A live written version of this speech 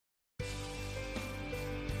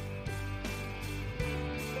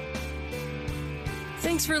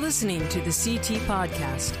Thanks for listening to the CT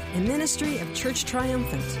Podcast, a ministry of Church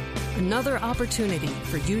Triumphant. Another opportunity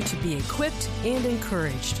for you to be equipped and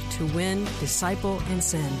encouraged to win, disciple, and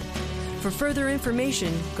send. For further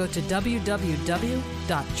information, go to www.churcht.org.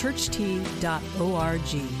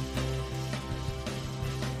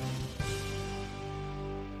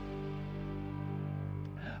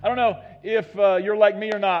 I don't know if you're like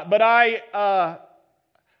me or not, but I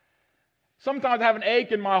sometimes have an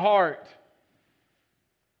ache in my heart.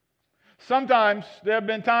 Sometimes there have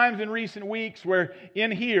been times in recent weeks where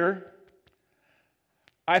in here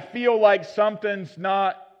I feel like something's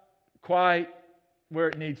not quite where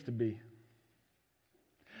it needs to be.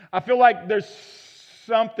 I feel like there's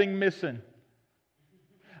something missing.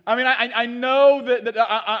 I mean, I know that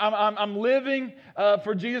I'm living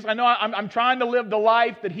for Jesus. I know I'm trying to live the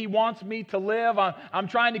life that He wants me to live. I'm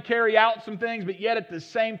trying to carry out some things, but yet at the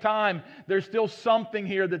same time, there's still something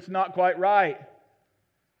here that's not quite right.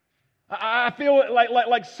 I feel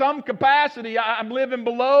like some capacity, I'm living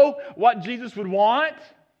below what Jesus would want.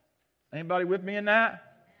 Anybody with me in that?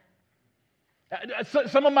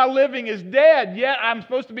 Some of my living is dead, yet I'm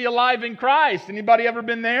supposed to be alive in Christ. Anybody ever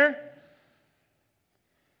been there?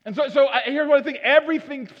 And so here's what I think.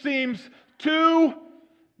 Everything seems too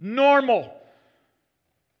normal.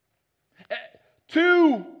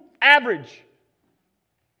 Too average.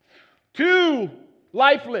 Too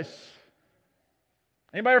lifeless.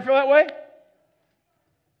 Anybody ever feel that way?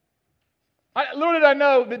 Little did I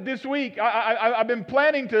know that this week, I've been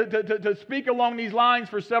planning to speak along these lines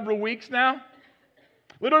for several weeks now.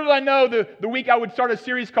 Little did I know the week I would start a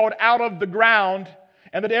series called Out of the Ground,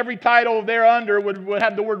 and that every title thereunder would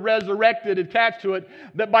have the word resurrected attached to it,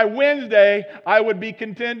 that by Wednesday I would be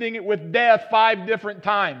contending with death 5 different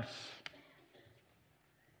times.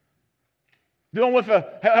 Dealing with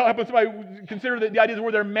helping somebody consider the ideas of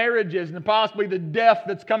where their marriage is and possibly the death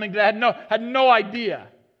that's coming to that. Had no idea.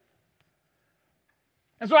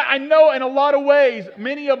 And so I know in a lot of ways,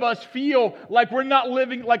 many of us feel like we're not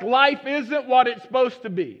living, like life isn't what it's supposed to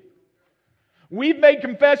be. We've made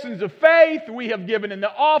confessions of faith. We have given in the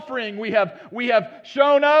offering. We have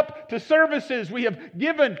shown up to services. We have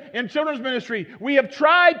given in children's ministry. We have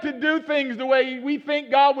tried to do things the way we think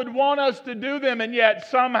God would want us to do them, and yet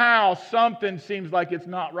somehow something seems like it's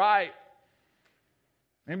not right.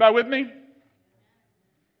 Anybody with me?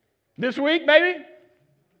 This week, maybe?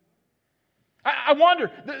 I wonder.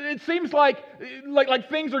 It seems like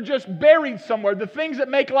things are just buried somewhere. The things that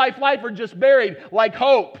make life are just buried, like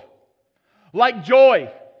hope. Like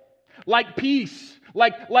joy, like peace,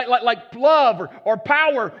 like love or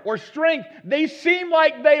power or strength. They seem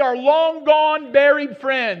like they are long gone, buried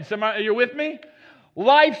friends. Are you with me?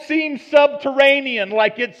 Life seems subterranean,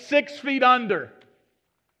 like it's 6 feet under.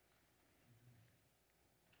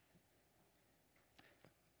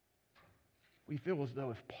 We feel as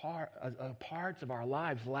though if parts of our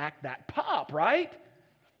lives lack that pop, right?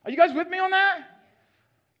 Are you guys with me on that?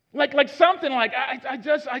 Like something like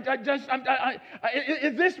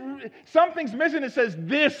is this something's missing that says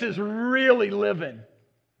this is really living?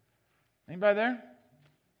 Anybody there?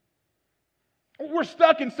 We're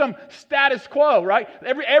stuck in some status quo, right?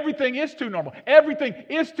 Everything is too normal. Everything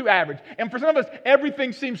is too average. And for some of us,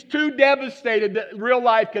 everything seems too devastated that real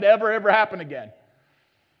life could ever happen again.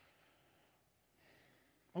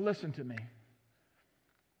 Well, listen to me.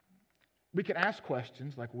 We can ask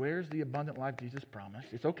questions like, where's the abundant life Jesus promised?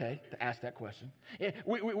 It's okay to ask that question.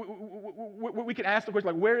 We can ask the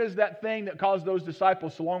question like, where is that thing that caused those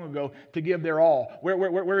disciples so long ago to give their all?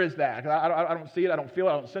 Where is that? I don't see it, I don't feel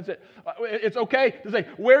it, I don't sense it. It's okay to say,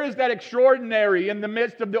 where is that extraordinary in the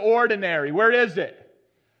midst of the ordinary? Where is it?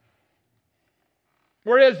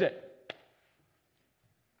 Where is it?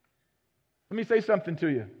 Let me say something to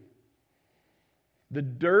you. The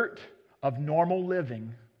dirt of normal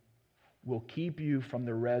living will keep you from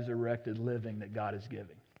the resurrected living that God is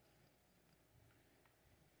giving.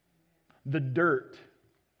 The dirt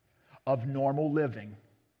of normal living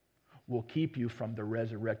will keep you from the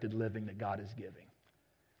resurrected living that God is giving.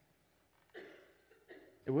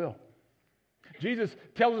 It will. Jesus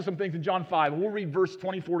tells us some things in John 5. We'll read verse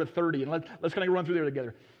 24 to 30, and let's kind of run through there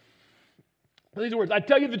together. These are words. I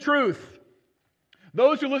tell you the truth.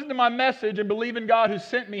 Those who listen to my message and believe in God who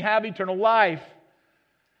sent me have eternal life.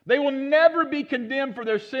 They will never be condemned for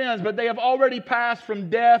their sins, but they have already passed from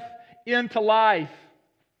death into life.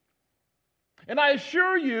 And I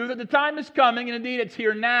assure you that the time is coming, and indeed it's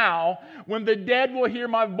here now, when the dead will hear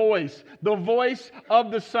my voice, the voice of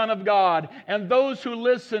the Son of God, and those who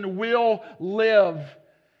listen will live.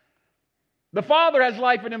 The Father has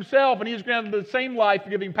life in Himself, and He has granted the same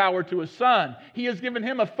life-giving power to His Son. He has given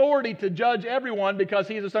Him authority to judge everyone because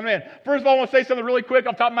He is the Son of Man. First of all, I want to say something really quick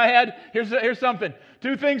off the top of my head. Here's something.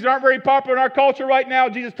 Two things that aren't very popular in our culture right now,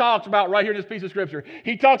 Jesus talks about right here in this piece of Scripture.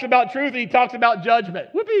 He talks about truth, and He talks about judgment.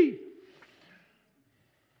 Whoopee!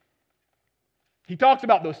 He talks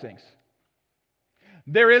about those things.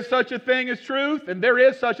 There is such a thing as truth, and there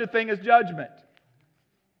is such a thing as judgment.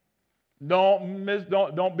 Don't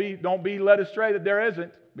be led astray that there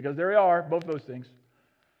isn't, because there are, both those things.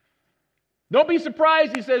 Don't be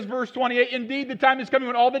surprised, he says, verse 28, indeed the time is coming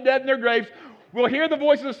when all the dead in their graves will hear the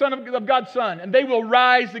voice of the Son of God's Son, and they will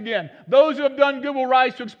rise again. Those who have done good will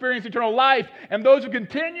rise to experience eternal life, and those who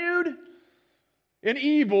continued in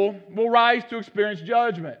evil will rise to experience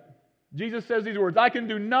judgment. Jesus says these words, I can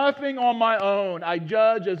do nothing on my own. I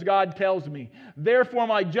judge as God tells me. Therefore,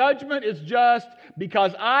 my judgment is just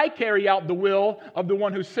because I carry out the will of the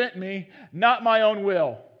one who sent me, not my own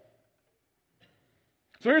will.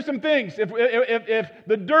 So here's some things. If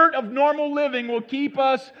the dirt of normal living will keep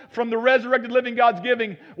us from the resurrected living God's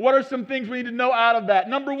giving, what are some things we need to know out of that?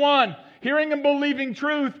 Number one, hearing and believing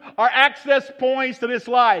truth are access points to this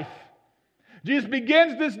life. Jesus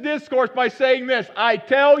begins this discourse by saying this, I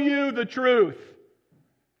tell you the truth.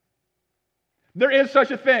 There is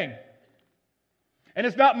such a thing. And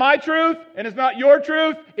it's not my truth, and it's not your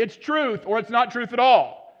truth, it's truth, or it's not truth at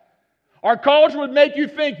all. Our culture would make you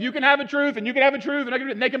think you can have a truth, and you can have a truth,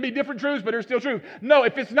 and they can be different truths, but they're still true. No,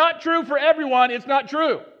 if it's not true for everyone, it's not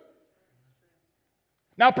true.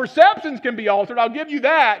 Now, perceptions can be altered, I'll give you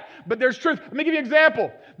that, but there's truth. Let me give you an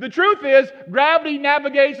example. The truth is, gravity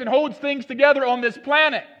navigates and holds things together on this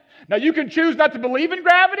planet. Now, you can choose not to believe in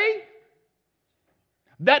gravity.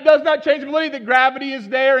 That does not change the validity that gravity is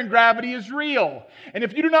there and gravity is real. And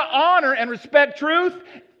if you do not honor and respect truth,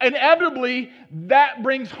 inevitably, that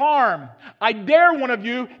brings harm. I dare one of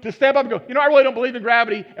you to step up and go, I really don't believe in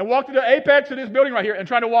gravity, and walk to the apex of this building right here and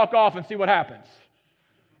try to walk off and see what happens.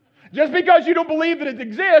 Just because you don't believe that it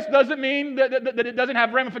exists doesn't mean that it doesn't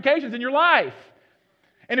have ramifications in your life.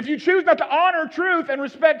 And if you choose not to honor truth and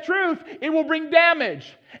respect truth, it will bring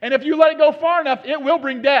damage. And if you let it go far enough, it will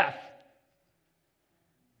bring death.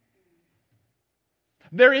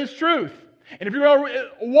 There is truth. And if you're going to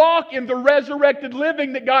walk in the resurrected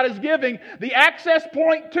living that God is giving, the access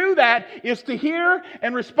point to that is to hear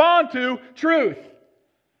and respond to truth.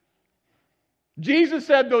 Jesus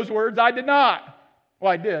said those words, I did not.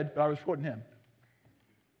 Well, I did, but I was quoting Him.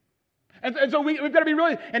 And so we've got to be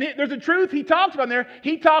really... And there's a truth He talks about in there.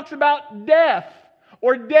 He talks about death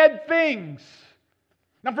or dead things.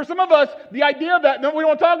 Now, for some of us, the idea of that, no, we don't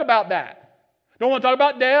want to talk about that. Don't want to talk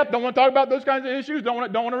about death. Don't want to talk about those kinds of issues. Don't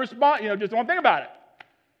want to respond. Just don't want to think about it.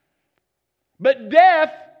 But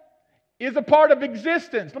death is a part of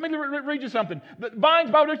existence. Let me read you something. The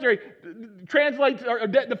Vine's Bible Dictionary translates or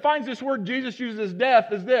defines this word Jesus uses as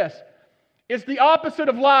death as this. It's the opposite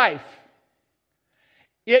of life.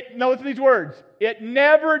 Listen to these words. It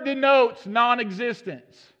never denotes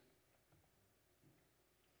non-existence.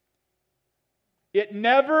 It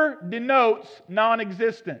never denotes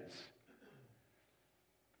non-existence.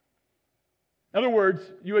 In other words,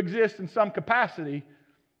 you exist in some capacity.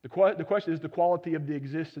 The question is the quality of the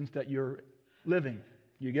existence that you're living.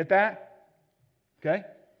 You get that? Okay?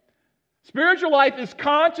 Spiritual life is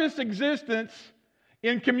conscious existence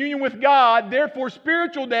in communion with God. Therefore,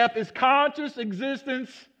 spiritual death is conscious existence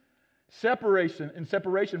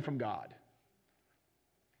separation from God.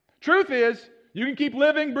 Truth is, you can keep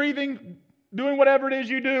living, breathing, doing whatever it is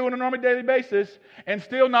you do on a normal daily basis and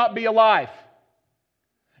still not be alive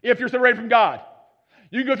if you're separated from God.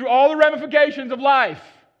 You can go through all the ramifications of life.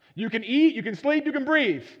 You can eat, you can sleep, you can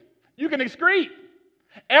breathe. You can excrete.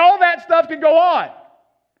 All that stuff can go on.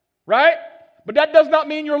 Right? But that does not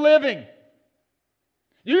mean you're living.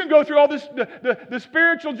 You can go through all this, the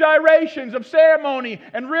spiritual gyrations of ceremony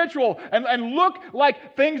and ritual and look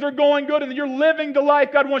like things are going good and you're living the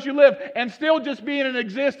life God wants you to live and still just be in an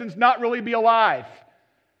existence, not really be alive.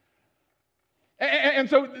 And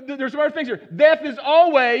so there's some other things here. Death is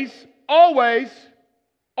always,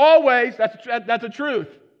 that's a truth.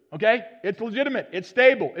 Okay? It's legitimate. It's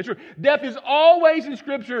stable. It's true. Death is always in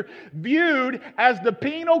Scripture viewed as the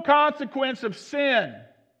penal consequence of sin.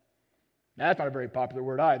 Now, that's not a very popular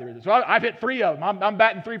word either. So I've hit 3 of them. I'm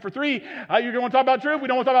batting 3 for 3. You're going to want to talk about truth. We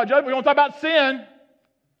don't want to talk about judgment. We don't want to talk about sin.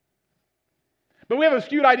 But we have a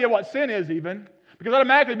skewed idea of what sin is even. Because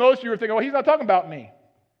automatically most of you are thinking, well, he's not talking about me.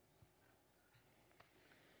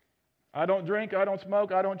 I don't drink. I don't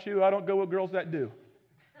smoke. I don't chew. I don't go with girls that do.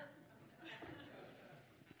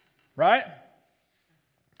 Right?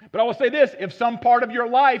 But I will say this, if some part of your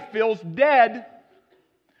life feels dead,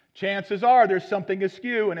 chances are there's something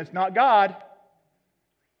askew and it's not God.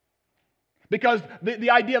 Because the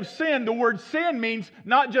idea of sin, the word sin means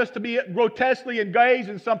not just to be grotesquely engaged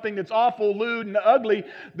in something that's awful, lewd, and ugly.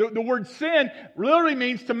 The word sin literally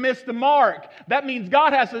means to miss the mark. That means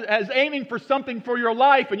God has aiming for something for your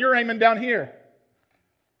life and you're aiming down here.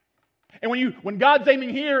 And when God's aiming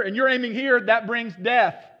here and you're aiming here, that brings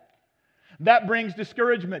death. That brings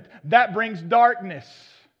discouragement. That brings darkness.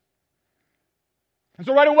 And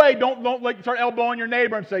so right away, don't like start elbowing your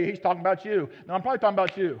neighbor and say, he's talking about you. No, I'm probably talking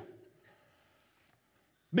about you.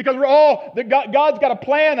 Because God's got a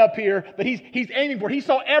plan up here that He's aiming for. He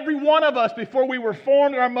saw every one of us before we were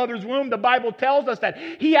formed in our mother's womb. The Bible tells us that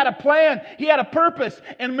He had a plan. He had a purpose.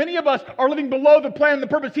 And many of us are living below the plan and the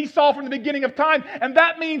purpose He saw from the beginning of time. And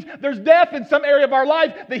that means there's death in some area of our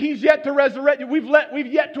life that He's yet to resurrect. We've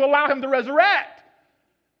yet to allow Him to resurrect.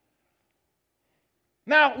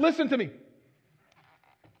 Now, listen to me.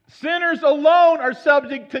 Sinners alone are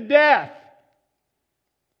subject to death.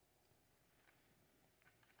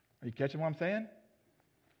 Are you catching what I'm saying?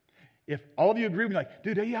 If all of you agree with me, like,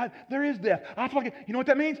 dude, yeah, there is death. I feel like, you know what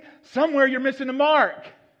that means? Somewhere you're missing the mark.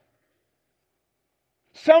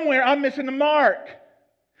 Somewhere I'm missing the mark.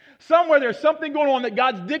 Somewhere there's something going on that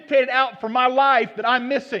God's dictated out for my life that I'm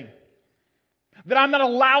missing. That I'm not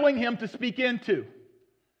allowing Him to speak into.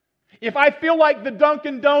 If I feel like the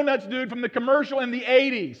Dunkin' Donuts dude from the commercial in the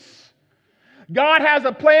 80s, God has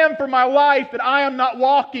a plan for my life that I am not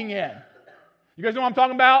walking in. You guys know what I'm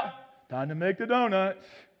talking about? Time to make the donuts.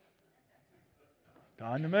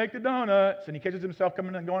 Time to make the donuts. And he catches himself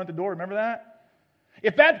coming and going at the door. Remember that?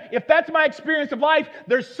 If that's my experience of life,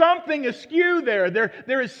 there's something askew there.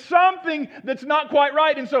 There is something that's not quite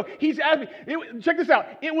right. And so he's asking me, check this out.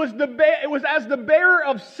 It was as the bearer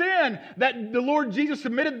of sin that the Lord Jesus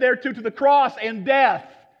submitted thereto to the cross and death.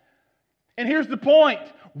 And here's the point.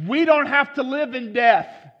 We don't have to live in death.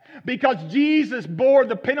 Because Jesus bore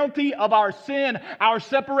the penalty of our sin, our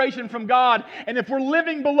separation from God. And if we're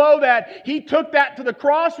living below that, He took that to the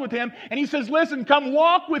cross with Him. And He says, listen, come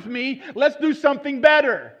walk with me. Let's do something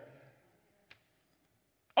better.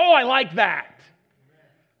 Oh, I like that.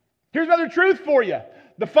 Here's another truth for you.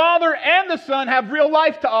 The Father and the Son have real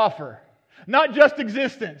life to offer. Not just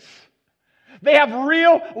existence. They have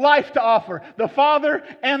real life to offer. The Father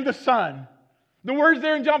and the Son. The words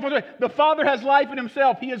there in John 4, the Father has life in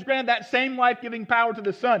Himself. He has granted that same life-giving power to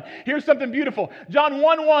the Son. Here's something beautiful. John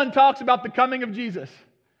 1:1 talks about the coming of Jesus.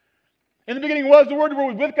 In the beginning was the Word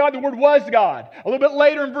was with God, the Word was God. A little bit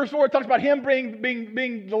later in verse 4, it talks about Him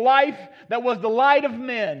being the life that was the light of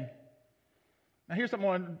men. Now here's something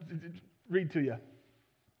I want to read to you.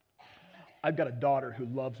 I've got a daughter who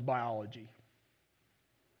loves biology.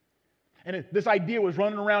 And this idea was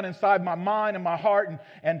running around inside my mind and my heart.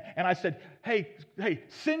 And I said, hey,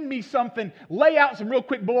 send me something. Lay out some real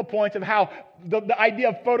quick bullet points of how the idea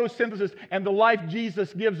of photosynthesis and the life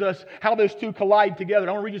Jesus gives us, how those two collide together.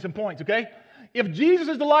 I want to read you some points, okay? If Jesus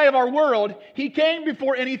is the light of our world, He came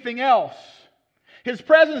before anything else. His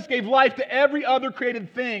presence gave life to every other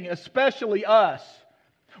created thing, especially us.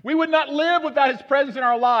 We would not live without His presence in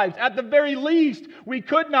our lives. At the very least, we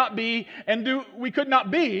could not be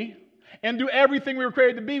and do everything we were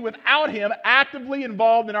created to be without Him actively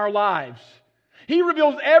involved in our lives. He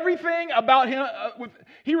reveals everything about Him.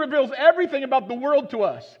 He reveals everything about the world to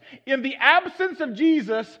us. In the absence of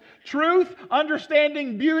Jesus, truth,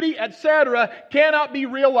 understanding, beauty, etc. cannot be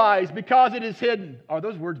realized because it is hidden. Are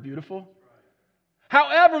those words beautiful?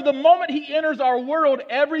 However, the moment He enters our world,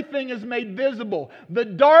 everything is made visible. The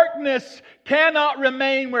darkness cannot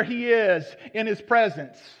remain where He is in His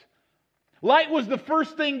presence. Light was the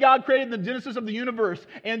first thing God created in the genesis of the universe,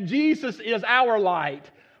 and Jesus is our light.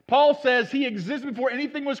 Paul says He exists before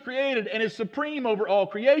anything was created and is supreme over all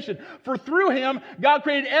creation. For through Him, God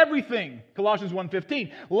created everything. Colossians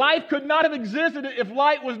 1:15. Life could not have existed if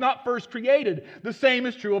light was not first created. The same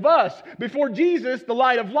is true of us. Before Jesus, the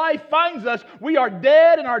light of life, finds us, we are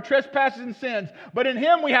dead in our trespasses and sins. But in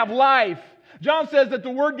Him we have life. John says that the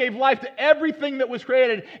Word gave life to everything that was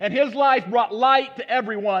created, and His life brought light to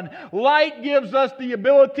everyone. Light gives us the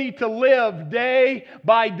ability to live day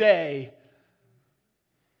by day.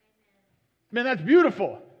 Man, that's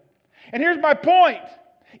beautiful. And here's my point.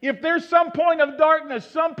 If there's some point of darkness,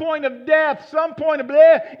 some point of death, some point of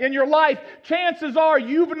in your life, chances are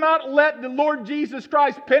you've not let the Lord Jesus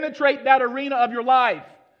Christ penetrate that arena of your life.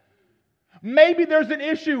 Maybe there's an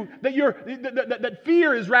issue that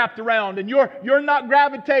fear is wrapped around and you're not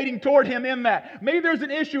gravitating toward Him in that. Maybe there's an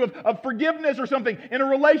issue of forgiveness or something in a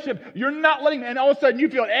relationship. You're not letting, and all of a sudden you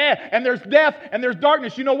feel, and there's death and there's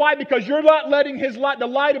darkness. You know why? Because you're not letting His light, the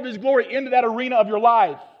light of His glory, into that arena of your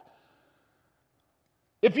life.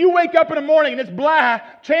 If you wake up in the morning and it's blah,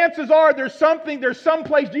 chances are there's some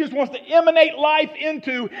place Jesus wants to emanate life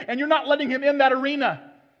into, and you're not letting Him in that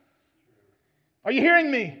arena. Are you hearing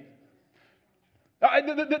me?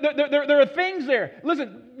 There are things there.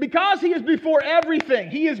 Listen, because He is before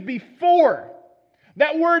everything, He is before.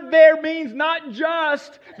 That word there means not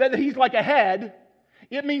just that He's like a head.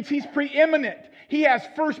 It means He's preeminent. He has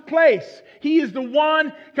first place. He is the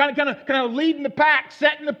one kind of leading the pack,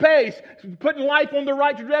 setting the pace, putting life on the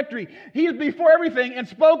right trajectory. He is before everything and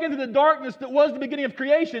spoke into the darkness that was the beginning of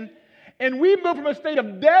creation. And we moved from a state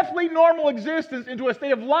of deathly normal existence into a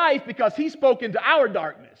state of life because He spoke into our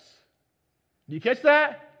darkness. Do you catch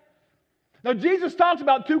that? Now, Jesus talks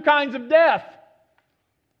about two kinds of death.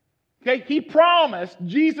 Okay,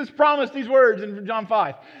 Jesus promised these words in John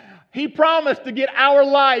 5. He promised to get our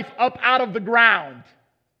life up out of the ground.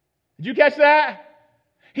 Did you catch that?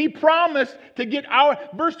 He promised to get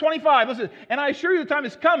verse 25, listen, and I assure you the time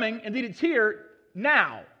is coming, indeed it's here,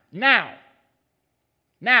 now,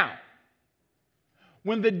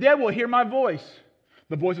 when the dead will hear my voice,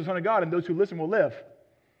 the voice of the Son of God, and those who listen will live.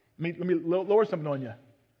 Let me lower something on you.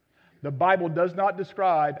 The Bible does not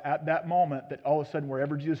describe at that moment that all of a sudden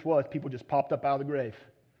wherever Jesus was, people just popped up out of the grave.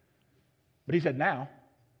 But He said now.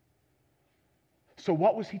 So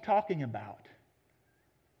what was He talking about?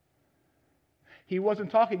 He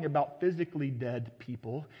wasn't talking about physically dead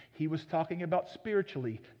people. He was talking about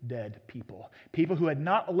spiritually dead people. People who had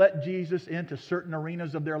not let Jesus into certain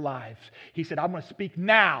arenas of their lives. He said, I'm going to speak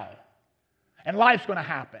now. And life's going to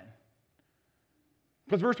happen.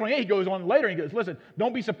 Because verse 28, He goes on later and He goes, listen,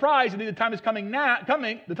 don't be surprised that the time is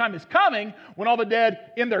coming when all the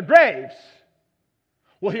dead in their graves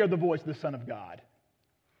will hear the voice of the Son of God.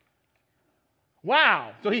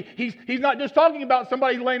 Wow. So he's not just talking about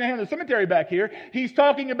somebody laying a hand in the cemetery back here. He's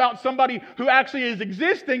talking about somebody who actually is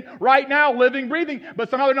existing right now, living, breathing, but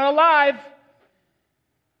somehow they're not alive.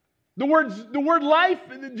 The word life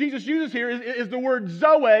that Jesus uses here is the word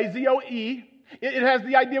zoe, Z-O-E. It has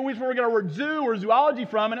the idea where we get our word zoo or zoology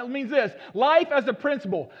from, and it means this: life as a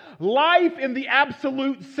principle. Life in the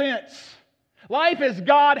absolute sense. Life as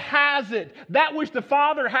God has it. That which the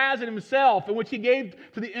Father has in Himself, and which He gave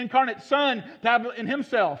to the incarnate Son to have in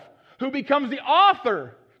Himself, who becomes the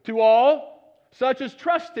author to all such as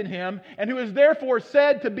trust in Him, and who is therefore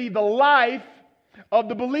said to be the life of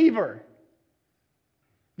the believer.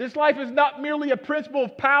 This life is not merely a principle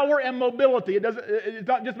of power and mobility. It's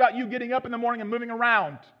not just about you getting up in the morning and moving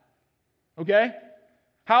around. Okay?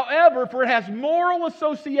 However, for it has moral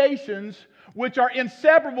associations which are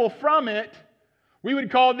inseparable from it. We would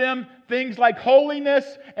call them things like holiness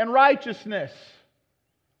and righteousness.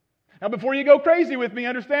 Now, before you go crazy with me,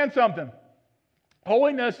 understand something.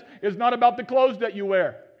 Holiness is not about the clothes that you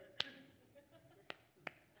wear,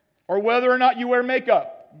 or whether or not you wear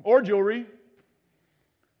makeup or jewelry.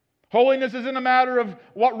 Holiness isn't a matter of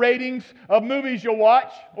what ratings of movies you'll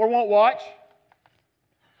watch or won't watch.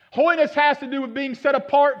 Holiness has to do with being set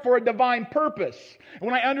apart for a divine purpose. And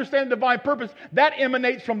when I understand divine purpose, that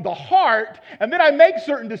emanates from the heart, and then I make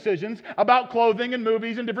certain decisions about clothing and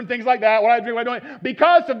movies and different things like that, what I drink, what I don't,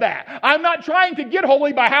 because of that. I'm not trying to get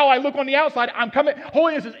holy by how I look on the outside.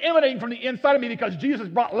 Holiness is emanating from the inside of me because Jesus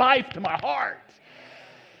brought life to my heart.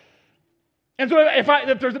 And so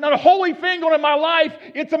if there's not a holy thing going in my life,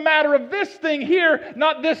 it's a matter of this thing here,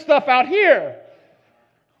 not this stuff out here.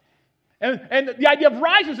 And the idea of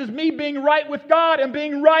righteousness is me being right with God and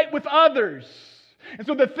being right with others. And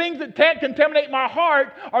so the things that contaminate my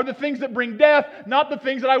heart are the things that bring death, not the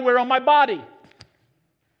things that I wear on my body.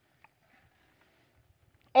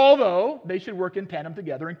 Although they should work in tandem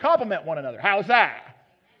together and complement one another. How's that?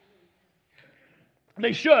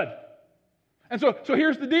 They should. And so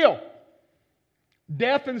here's the deal.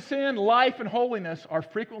 Death and sin, life and holiness are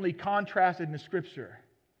frequently contrasted in the Scripture.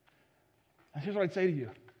 And here's what I'd say to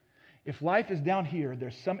you. If life is down here,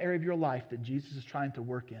 there's some area of your life that Jesus is trying to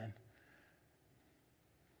work in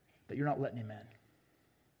that you're not letting Him in.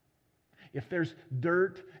 If there's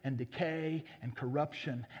dirt and decay and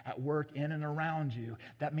corruption at work in and around you,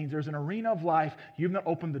 that means there's an arena of life you've not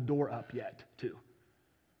opened the door up yet to.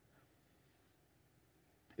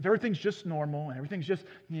 If everything's just normal and everything's just,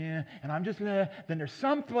 and I'm just, then there's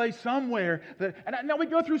some place somewhere that, and now we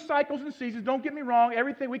go through cycles and seasons, don't get me wrong,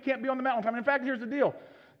 we can't be on the mountain all the time. In fact, here's the deal.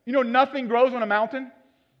 You know, nothing grows on a mountain.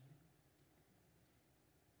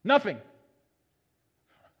 Nothing.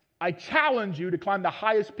 I challenge you to climb the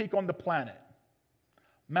highest peak on the planet,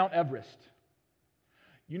 Mount Everest.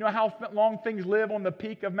 You know how long things live on the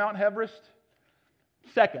peak of Mount Everest?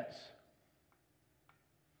 Seconds.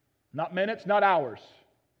 Not minutes, not hours.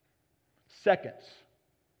 Seconds.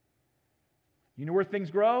 You know where things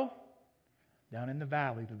grow? Down in the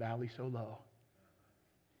valley so low.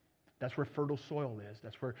 That's where fertile soil is.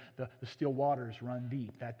 That's where the still waters run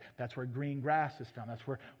deep. That's where green grass is found. That's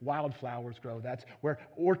where wildflowers grow. That's where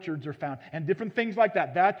orchards are found. And different things like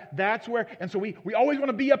that. That's where, and so we always want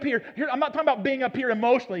to be up here. I'm not talking about being up here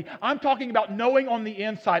emotionally. I'm talking about knowing on the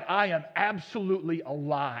inside, I am absolutely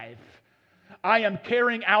alive. I am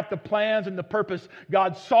carrying out the plans and the purpose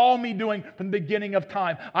God saw me doing from the beginning of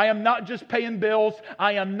time. I am not just paying bills.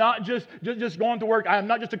 I am not just going to work. I am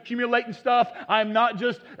not just accumulating stuff. I am not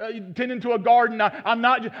just tending to a garden.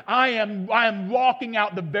 I am walking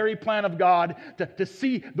out the very plan of God to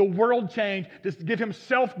see the world change, to give Him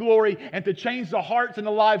self-glory, and to change the hearts and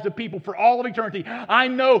the lives of people for all of eternity. I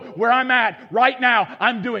know where I'm at right now.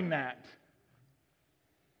 I'm doing that.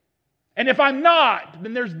 And if I'm not,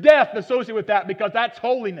 then there's death associated with that, because that's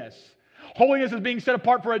holiness. Holiness is being set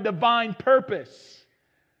apart for a divine purpose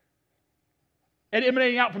and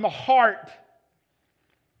emanating out from the heart.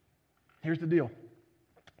 Here's the deal.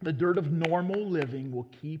 The dirt of normal living will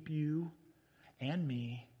keep you and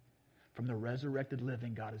me from the resurrected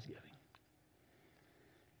living God is giving.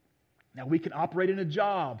 Now, we can operate in a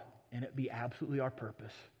job and it be absolutely our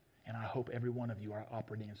purpose. And I hope every one of you are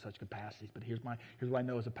operating in such capacities. But here's what I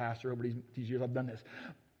know as a pastor over these years I've done this.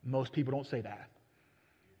 Most people don't say that.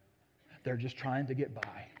 They're just trying to get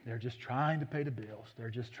by. They're just trying to pay the bills.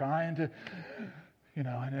 They're just trying to,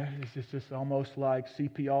 and it's just almost like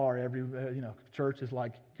CPR. Every, church is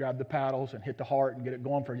like grab the paddles and hit the heart and get it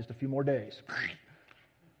going for just a few more days.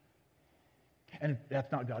 And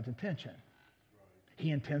that's not God's intention.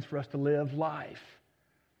 He intends for us to live life.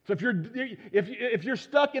 So if you're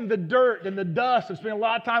stuck in the dirt and the dust and spending a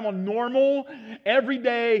lot of time on normal,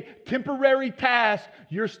 everyday, temporary tasks,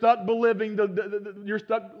 you're stuck living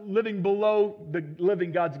below the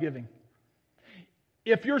living God's giving.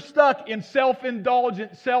 If you're stuck in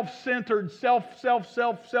self-indulgent, self-centered, self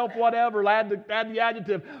whatever, add the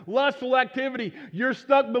adjective, lustful activity, you're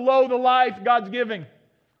stuck below the life God's giving.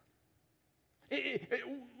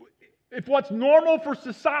 If what's normal for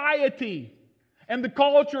society and the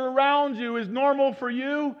culture around you is normal for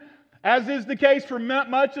you, as is the case for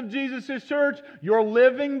much of Jesus' church, you're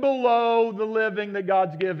living below the living that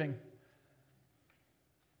God's giving.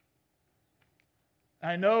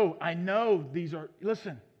 I know these are,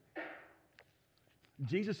 listen,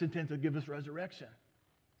 Jesus intends to give us resurrection.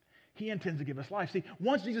 He intends to give us life. See,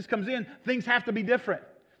 once Jesus comes in, things have to be different.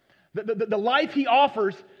 The life He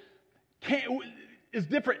offers is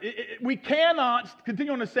different. We cannot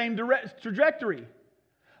continue on the same trajectory.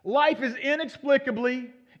 Life is inexplicably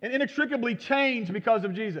and inextricably changed because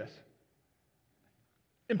of Jesus.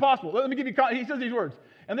 Impossible. Let me give you, he says these words.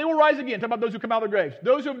 And they will rise again. Talk about those who come out of their graves.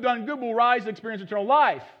 Those who have done good will rise and experience eternal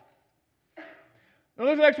life. Now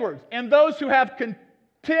those are the next words. And those who have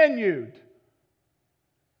continued.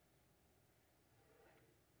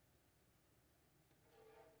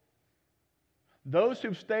 Those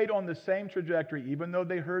who've stayed on the same trajectory, even though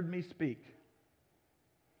they heard me speak.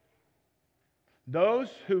 Those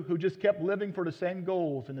who just kept living for the same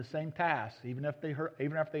goals and the same tasks, even if they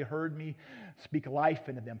heard me speak life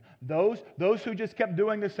into them. Those who just kept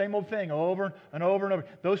doing the same old thing over and over and over.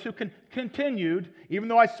 Those who continued, even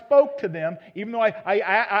though I spoke to them, even though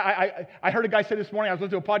I heard a guy say this morning, I was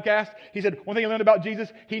listening to a podcast, he said, one thing I learned about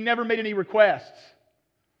Jesus, He never made any requests.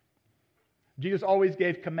 Jesus always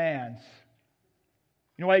gave commands.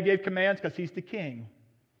 You know why He gave commands? Because He's the King.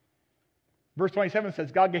 Verse 27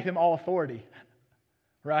 says, God gave Him all authority.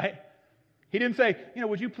 Right? He didn't say,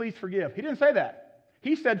 would you please forgive? He didn't say that.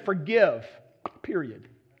 He said, forgive, period.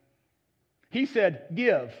 He said,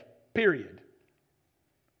 give, period.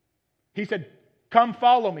 He said, come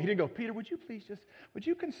follow me. He didn't go, Peter, would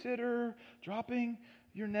you consider dropping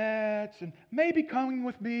your nets and maybe coming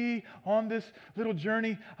with me on this little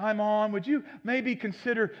journey I'm on? Would you maybe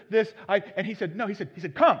consider this? And he said, no, he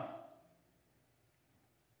said, come.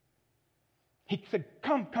 He said,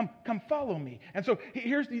 come follow me. And so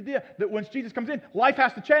here's the idea that once Jesus comes in, life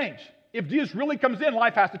has to change. If Jesus really comes in,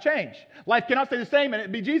 life has to change. Life cannot stay the same and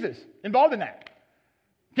it be Jesus involved in that.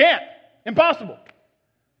 Can't. Impossible.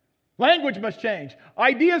 Language must change.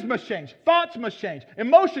 Ideas must change. Thoughts must change.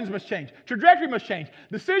 Emotions must change. Trajectory must change.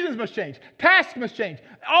 Decisions must change. Tasks must change.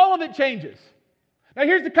 All of it changes. Now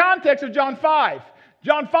here's the context of John 5.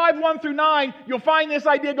 John 5, 1 through 9, you'll find this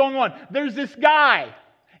idea going on. There's this guy,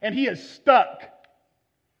 and he is stuck.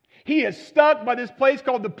 He is stuck by this place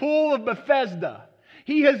called the Pool of Bethesda.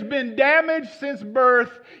 He has been damaged since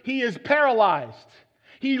birth. He is paralyzed.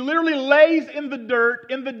 He literally lays in the dirt,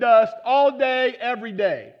 in the dust, all day, every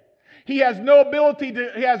day. He has no ability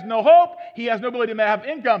he has no hope. He has no ability to have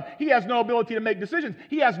income. He has no ability to make decisions.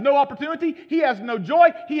 He has no opportunity. He has no joy.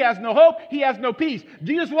 He has no hope. He has no peace.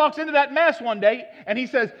 Jesus walks into that mess one day and he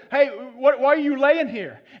says, hey, why are you laying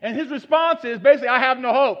here? And his response is basically, I have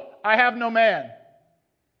no hope. I have no man.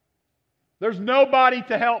 There's nobody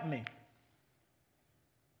to help me.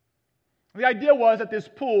 The idea was at this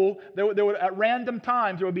pool, there would at random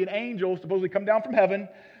times, there would be an angel supposedly come down from heaven,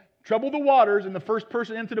 trouble the waters, and the first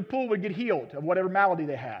person into the pool would get healed of whatever malady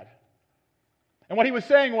they had. And what he was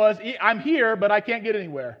saying was, I'm here, but I can't get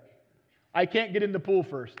anywhere. I can't get in the pool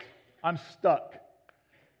first. I'm stuck.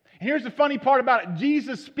 And here's the funny part about it.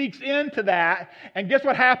 Jesus speaks into that, and guess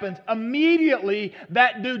what happens? Immediately,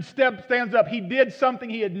 that dude stands up. He did something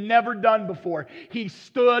he had never done before. He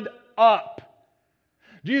stood up.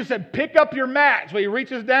 Jesus said, pick up your mat. So he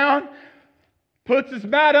reaches down, puts his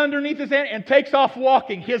mat underneath his hand, and takes off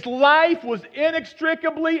walking. His life was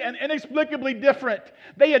inextricably and inexplicably different.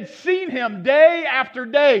 They had seen him day after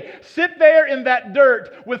day sit there in that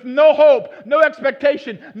dirt with no hope, no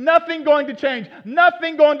expectation, nothing going to change,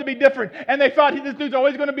 nothing going to be different. And they thought, this dude's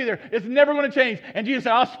always going to be there. It's never going to change. And Jesus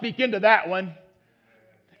said, I'll speak into that one.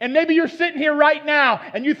 And maybe you're sitting here right now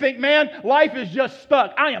and you think, man, life is just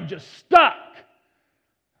stuck. I am just stuck.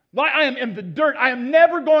 I am in the dirt. I am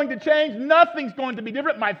never going to change. Nothing's going to be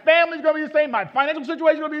different. My family's going to be the same. My financial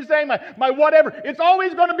situation is going to be the same. My whatever. It's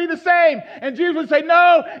always going to be the same. And Jesus would say,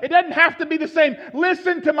 no, it doesn't have to be the same.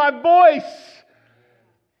 Listen to my voice.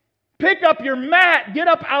 Pick up your mat. Get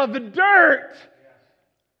up out of the dirt.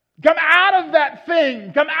 Come out of that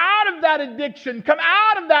thing. Come out of that addiction. Come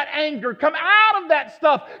out of that anger. Come out of that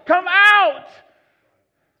stuff. Come out.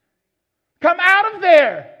 Come out of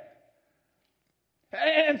there.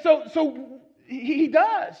 And so he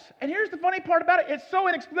does. And here's the funny part about it. It's so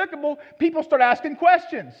inexplicable, people start asking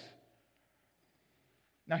questions.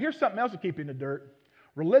 Now here's something else will keep you in the dirt.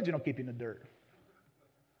 Religion will keep you in the dirt.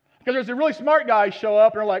 Because there's a really smart guys show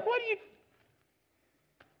up and are like, what are you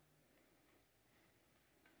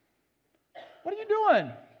doing?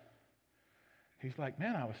 He's like,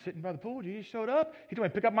 man, I was sitting by the pool. Jesus showed up. He told me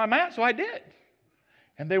to pick up my mat, so I did.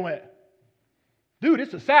 And they went, dude,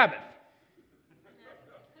 it's the Sabbath.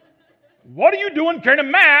 What are you doing carrying a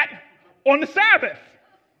mat on the Sabbath?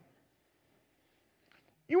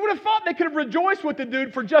 You would have thought they could have rejoiced with the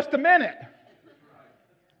dude for just a minute.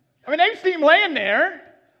 I mean, they've seen him laying there.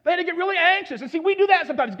 They had to get really anxious. And see, we do that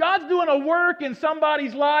sometimes. God's doing a work in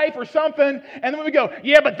somebody's life or something, and then we go,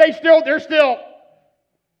 yeah, but they're still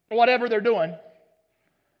whatever they're doing.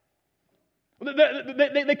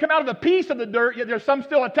 They come out of a piece of the dirt, yet there's some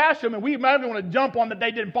still attached to them, and we might even want to jump on that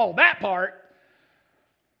they didn't follow that part.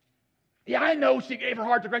 Yeah, I know she gave her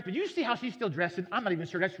heart to Christ, but you see how she's still dressing? I'm not even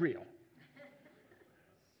sure that's real.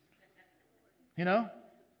 You know?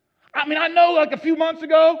 I mean, I know like a few months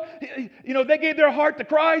ago, they gave their heart to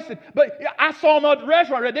Christ, but I saw them at the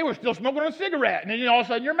restaurant. They were still smoking a cigarette, and then all of a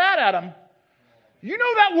sudden you're mad at them. You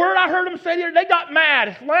know that word I heard them say the other day? They got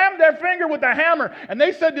mad, slammed their finger with a hammer, and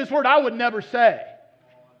they said this word I would never say.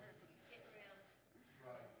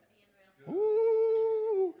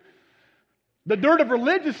 The dirt of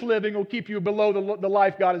religious living will keep you below the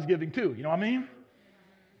life God is giving too. You know what I mean?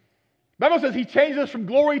 The Bible says He changes us from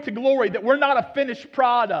glory to glory, that we're not a finished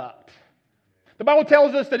product. The Bible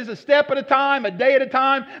tells us that it's a step at a time, a day at a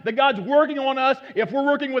time, that God's working on us. If we're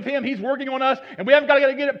working with Him, He's working on us, and we haven't got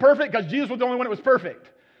to get it perfect because Jesus was the only one that was perfect.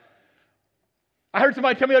 I heard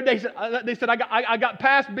somebody tell me the other day, they said, I got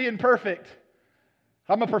past being perfect.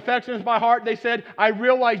 I'm a perfectionist by heart. They said, I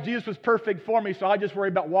realized Jesus was perfect for me, so I just worry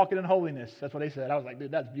about walking in holiness. That's what they said. I was like,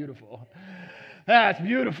 dude, that's beautiful. That's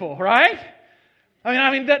beautiful, right?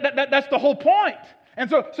 I mean, that's the whole point. And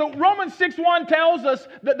so Romans 6:1 tells us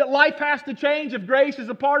that life has to change if grace is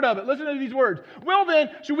a part of it. Listen to these words. Well then,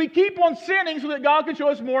 should we keep on sinning so that God can show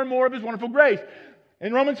us more and more of His wonderful grace?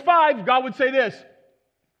 In Romans 5, God would say this,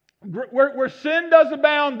 where sin does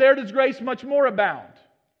abound, there does grace much more abound.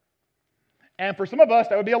 And for some of us,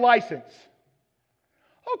 that would be a license.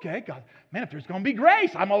 Okay, God, man, if there's going to be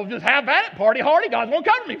grace, I'm going to just have at it, party hardy, God's going to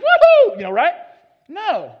cover me. Woohoo! Right?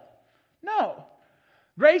 No.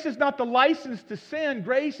 Grace is not the license to sin.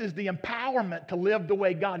 Grace is the empowerment to live the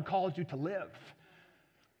way God calls you to live.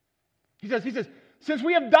 He says, since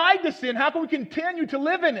we have died to sin, how can we continue to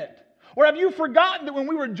live in it? Or have you forgotten that when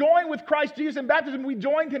we were joined with Christ Jesus in baptism, we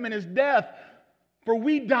joined Him in His death? For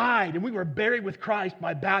we died and we were buried with Christ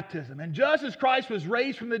by baptism. And just as Christ was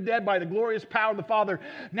raised from the dead by the glorious power of the Father,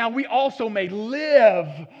 now we also may live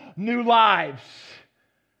new lives.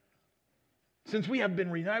 Since we have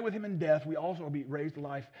been reunited with Him in death, we also will be raised to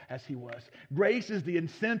life as He was. Grace is the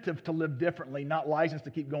incentive to live differently, not license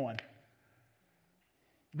to keep going.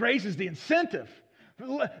 Grace is the incentive.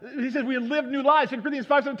 He says we live new lives. 2 Corinthians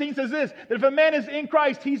 5:17 says this, that if a man is in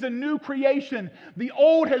Christ, he's a new creation. The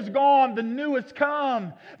old has gone, the new has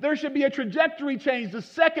come. There should be a trajectory change the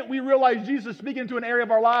second we realize Jesus is speaking into an area of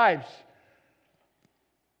our lives.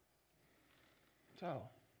 So,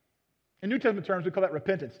 in New Testament terms, we call that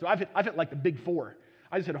repentance. So I've hit like the big four.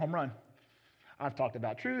 I just hit a home run. I've talked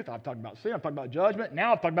about truth, I've talked about sin, I've talked about judgment,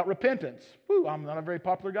 now I've talked about repentance. Woo, I'm not a very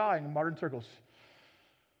popular guy in modern circles.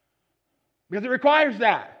 Because it requires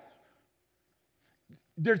that.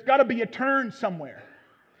 There's got to be a turn somewhere.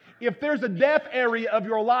 If there's a death area of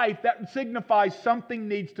your life, that signifies something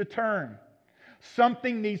needs to turn.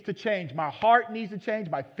 Something needs to change. My heart needs to change.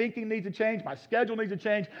 My thinking needs to change. My schedule needs to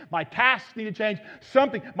change. My tasks need to change.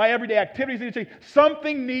 Something, my everyday activities need to change.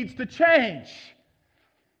 Something needs to change.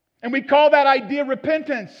 And we call that idea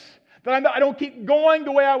repentance. That I don't keep going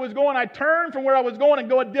the way I was going. I turn from where I was going and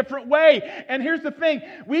go a different way. And here's the thing.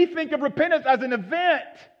 We think of repentance as an event.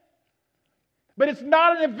 But it's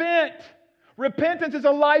not an event. Repentance is a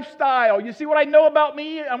lifestyle. You see, what I know about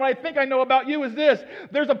me and what I think I know about you is this.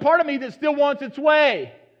 There's a part of me that still wants its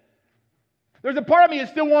way. There's a part of me that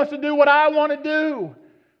still wants to do what I want to do.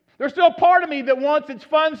 There's still a part of me that wants its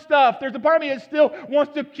fun stuff. There's a part of me that still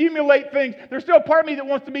wants to accumulate things. There's still a part of me that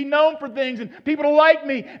wants to be known for things and people to like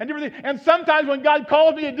me and different things. And sometimes when God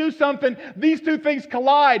calls me to do something, these two things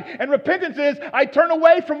collide. And repentance is I turn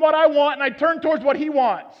away from what I want and I turn towards what He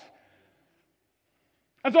wants.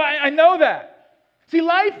 And so I know that. See,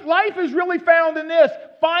 life is really found in this.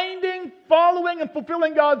 Finding, following, and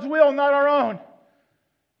fulfilling God's will, not our own.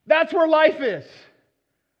 That's where life is.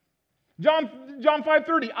 John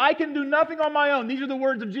 5:30, I can do nothing on my own. These are the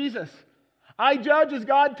words of Jesus. I judge as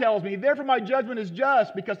God tells me. Therefore my judgment is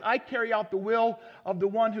just because I carry out the will of the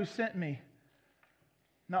one who sent me.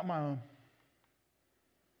 Not my own.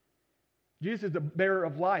 Jesus is the bearer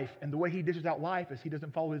of life. And the way He dishes out life is He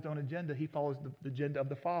doesn't follow His own agenda. He follows the agenda of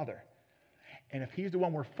the Father. And if He's the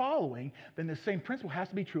one we're following, then the same principle has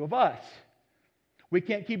to be true of us. We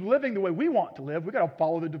can't keep living the way we want to live. We've got to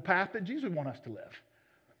follow the path that Jesus would want us to live.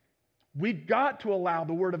 We've got to allow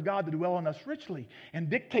the Word of God to dwell in us richly and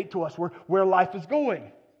dictate to us where life is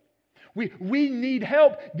going. We need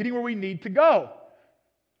help getting where we need to go.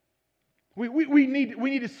 We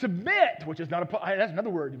need to submit, which is not that's another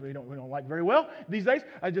word we don't like very well these days.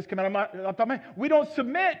 I just come out of my mind. We don't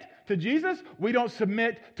submit to Jesus. We don't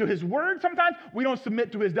submit to His Word sometimes. We don't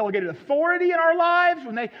submit to His delegated authority in our lives.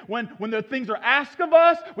 When the things are asked of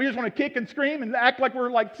us, we just want to kick and scream and act like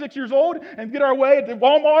we're like 6 years old and get our way at the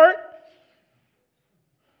Walmart.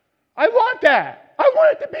 I want that. I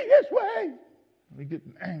want it to be this way. We get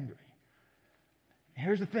angry.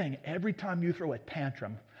 Here's the thing. Every time you throw a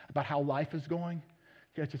tantrum about how life is going,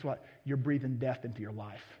 guess just what? You're breathing death into your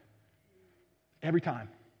life. Every time.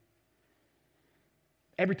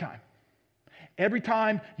 Every time. Every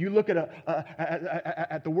time you look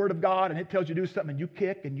at the Word of God and it tells you to do something and you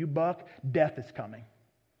kick and you buck, death is coming.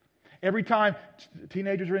 Every time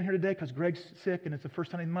teenagers are in here today because Greg's sick and it's the first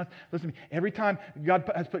Sunday of the month, listen to me. Every time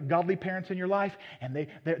God has put godly parents in your life and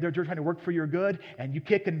they're trying to work for your good and you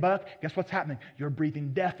kick and buck, guess what's happening? You're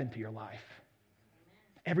breathing death into your life.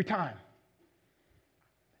 Every time.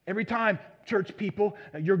 Every time, church people,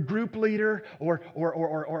 your group leader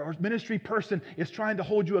or ministry person is trying to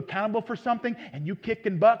hold you accountable for something and you kick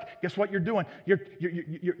and buck, guess what you're doing?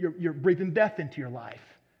 You're breathing death into your life.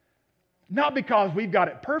 Not because we've got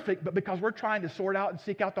it perfect, but because we're trying to sort out and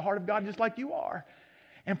seek out the heart of God just like you are.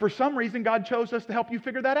 And for some reason, God chose us to help you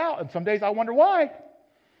figure that out. And some days I wonder why.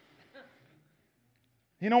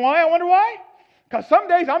 You know why I wonder why? Because some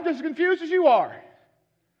days I'm just as confused as you are.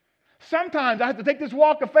 Sometimes I have to take this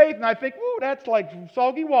walk of faith and I think, ooh, that's like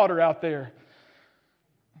soggy water out there.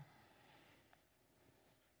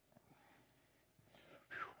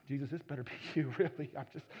 Whew, Jesus, this better be you, really.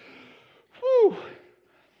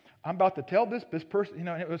 I'm about to tell this person,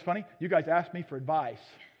 and it was funny. You guys asked me for advice.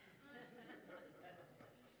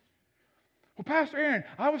 Well, Pastor Aaron,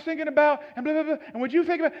 I was thinking about, and blah, blah, blah, and what you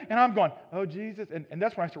think about, and I'm going, oh, Jesus, and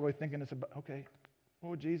that's when I start really thinking this about, okay,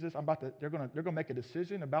 oh, Jesus, they're going to make a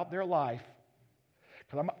decision about their life,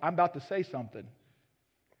 because I'm about to say something.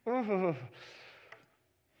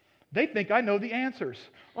 They think I know the answers.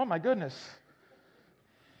 Oh, my goodness.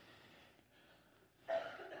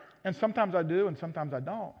 And sometimes I do, and sometimes I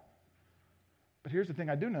don't. But here's the thing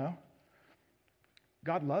I do know.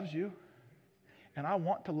 God loves you, and I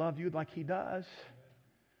want to love you like He does.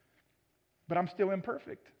 But I'm still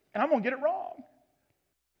imperfect, and I'm going to get it wrong.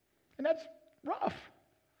 And that's rough.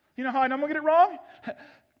 You know how I know I'm going to get it wrong?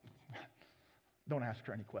 Don't ask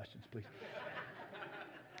her any questions, please.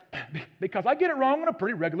 Because I get it wrong on a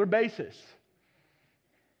pretty regular basis.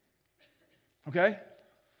 Okay?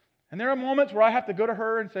 And there are moments where I have to go to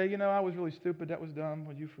her and say, I was really stupid. That was dumb.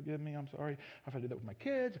 Would you forgive me? I'm sorry. I've had to do that with my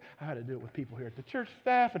kids. I've had to do it with people here at the church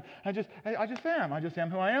staff. And I just am. I just am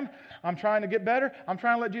who I am. I'm trying to get better. I'm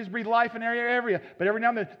trying to let Jesus breathe life in every area. But every now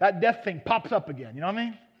and then, that death thing pops up again. You know what I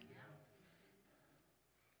mean?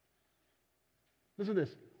 Listen to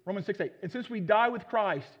this. Romans 6:8. And since we die with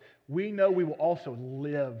Christ, we know we will also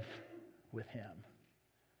live with Him.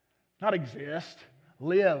 Not exist.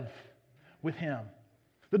 Live with Him.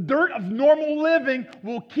 The dirt of normal living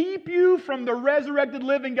will keep you from the resurrected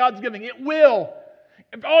living God's giving. It will.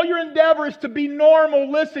 If all your endeavor is to be normal,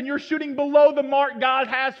 listen, you're shooting below the mark God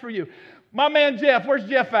has for you. My man Jeff, where's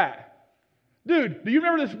Jeff at? Dude, do you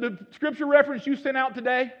remember the scripture reference you sent out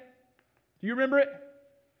today? Do you remember it?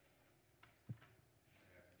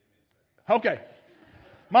 Okay.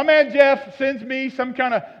 My man Jeff sends me some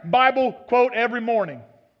kind of Bible quote every morning.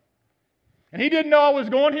 And he didn't know I was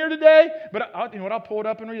going here today, but you know what? I'll pull it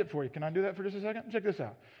up and read it for you. Can I do that for just a second? Check this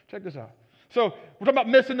out. So we're talking about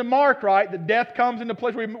missing the mark, right? The death comes into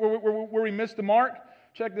place where we miss the mark.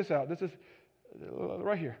 Check this out. This is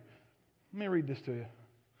right here. Let me read this to you.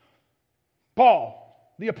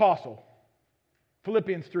 Paul, the apostle,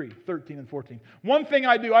 Philippians 3:13 and 14. One thing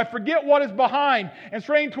I do, I forget what is behind and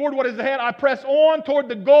straining toward what is ahead. I press on toward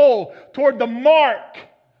the goal, toward the mark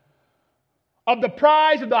of the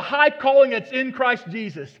prize of the high calling that's in Christ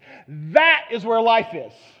Jesus. That is where life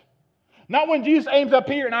is. Not when Jesus aims up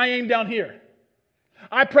here and I aim down here.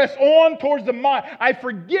 I press on towards the mark. I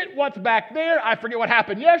forget what's back there. I forget what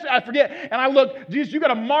happened yesterday. I forget. And I look, Jesus, you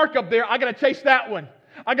got a mark up there. I got to chase that one.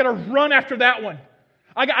 I got to run after that one.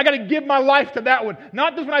 I got to give my life to that one.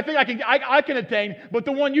 Not this one I think I can attain, but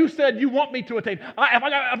the one you said you want me to attain. If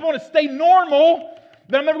I want to stay normal,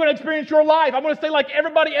 then I'm never going to experience your life. I'm going to stay like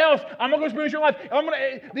everybody else. I'm not going to experience your life.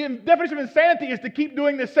 The definition of insanity is to keep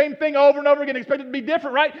doing the same thing over and over again, expect it to be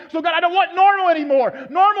different, right? So God, I don't want normal anymore.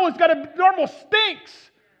 Normal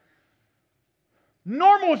stinks.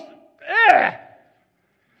 Normal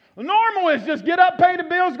is just get up, pay the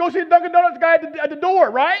bills, go see the Dunkin' Donuts guy at the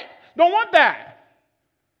door, right? Don't want that.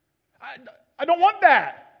 I don't want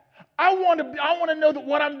that. I want to know that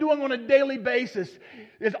what I'm doing on a daily basis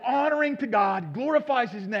is honoring to God, glorifies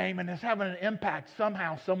His name, and is having an impact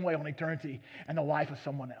somehow, some way on eternity and the life of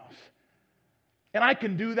someone else. And I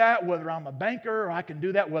can do that whether I'm a banker, or I can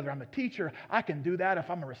do that whether I'm a teacher. I can do that if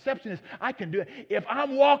I'm a receptionist. I can do it if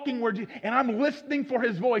I'm walking where Jesus, and I'm listening for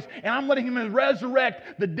His voice, and I'm letting Him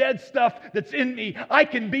resurrect the dead stuff that's in me. I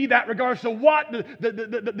can be that regardless of what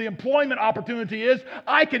the employment opportunity is.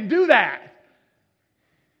 I can do that.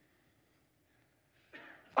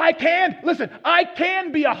 I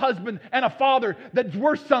can be a husband and a father that's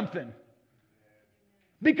worth something.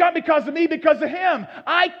 Because of me, because of Him.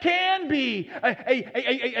 I can be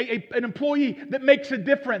an employee that makes a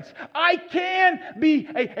difference. I can be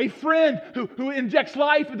a friend who injects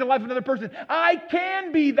life into the life of another person. I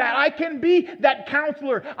can be that. I can be that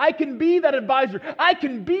counselor. I can be that advisor. I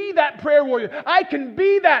can be that prayer warrior. I can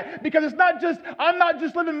be that because I'm not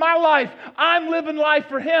just living my life. I'm living life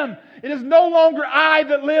for Him. It is no longer I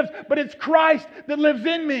that lives, but it's Christ that lives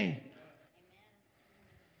in me.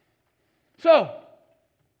 So,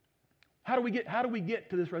 how do we get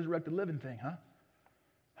to this resurrected living thing, huh?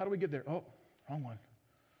 How do we get there? Oh, wrong one.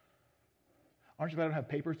 Aren't you glad I don't have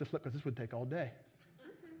papers to flip because this would take all day?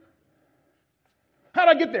 How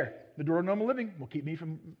do I get there? The door of normal living will keep me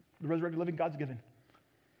from the resurrected living God's given.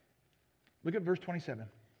 Look at verse 27.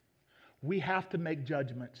 We have to make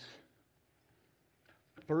judgments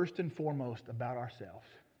first and foremost about ourselves.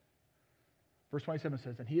 Verse 27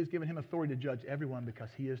 says, and He has given Him authority to judge everyone because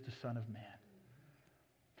He is the Son of Man.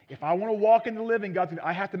 If I want to walk in the living God,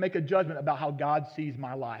 I have to make a judgment about how God sees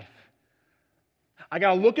my life. I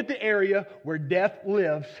got to look at the area where death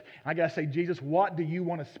lives. I got to say, Jesus, what do you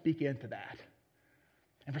want to speak into that?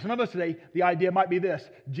 And for some of us today, the idea might be this: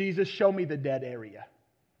 Jesus, show me the dead area.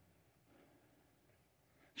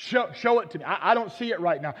 Show it to me. I don't see it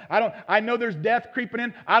right now. I know there's death creeping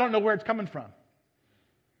in. I don't know where it's coming from.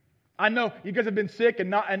 I know you guys have been sick and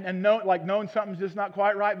knowing something's just not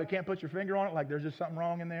quite right, but can't put your finger on it. Like there's just something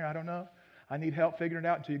wrong in there. I don't know. I need help figuring it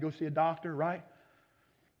out until you go see a doctor, right?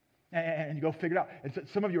 And you go figure it out. And so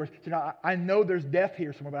some of you are saying, I know there's death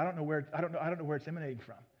here somewhere, but I don't know where it's emanating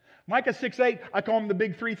from. Micah 6:8, I call them the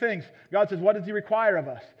big three things. God says, what does He require of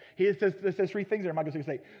us? He says three things there in Micah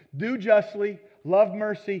 6:8. Do justly, love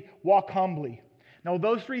mercy, walk humbly. Now,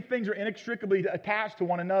 those three things are inextricably attached to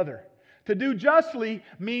one another. To do justly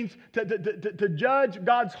means to judge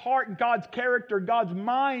God's heart and God's character, God's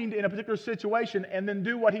mind in a particular situation, and then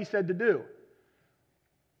do what He said to do.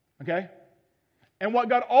 Okay? And what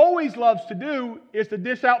God always loves to do is to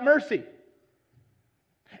dish out mercy.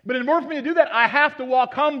 But in order for me to do that, I have to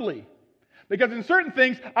walk humbly. Because in certain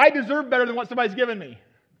things, I deserve better than what somebody's given me.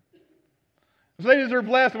 So they deserve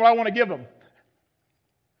less than what I want to give them.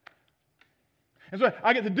 And so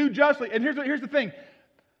I get to do justly. And here's the thing.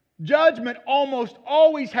 Judgment almost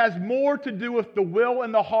always has more to do with the will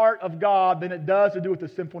and the heart of God than it does to do with the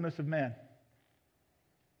sinfulness of man.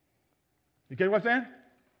 You get what I'm saying?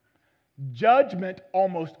 Judgment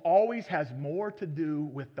almost always has more to do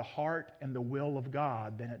with the heart and the will of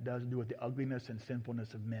God than it does to do with the ugliness and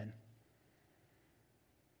sinfulness of men.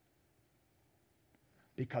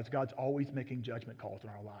 Because God's always making judgment calls in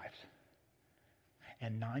our lives.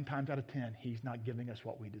 And 9 times out of 10, He's not giving us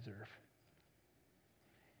what we deserve.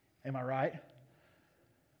 Am I right?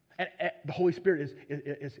 And the Holy Spirit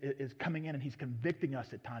is coming in and He's convicting us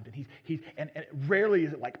at times. And rarely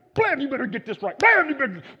is it like, blam, you better get this right. Blam, you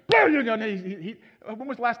better, blam, you know. When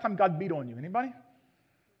was the last time God beat on you? Anybody?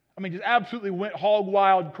 I mean, just absolutely went hog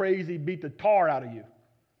wild, crazy, beat the tar out of you.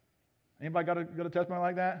 Anybody got a testimony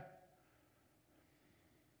like that?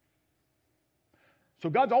 So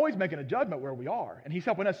God's always making a judgment where we are. And He's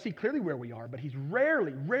helping us see clearly where we are. But He's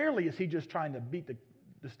rarely is He just trying to beat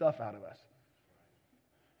the stuff out of us.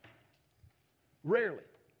 Rarely.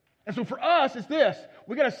 And so for us, it's this.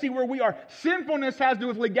 We got to see where we are. Sinfulness has to do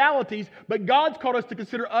with legalities, but God's called us to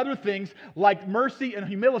consider other things like mercy and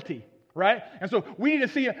humility, right? And so we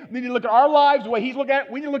need to look at our lives the way He's looking at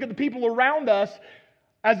it. We need to look at the people around us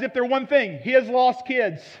as if they're one thing. He has lost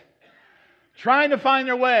kids trying to find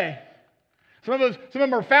their way. Some of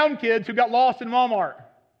them are found kids who got lost in Walmart.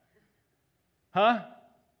 Huh?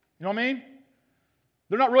 You know what I mean?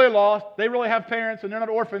 They're not really lost. They really have parents, and they're not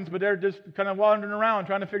orphans, but they're just kind of wandering around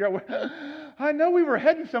trying to figure out where. I know we were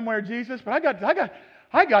heading somewhere, Jesus, but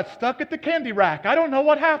I got stuck at the candy rack. I don't know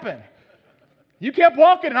what happened. You kept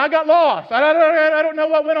walking, and I got lost. I don't know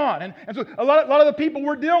what went on. And so a lot of the people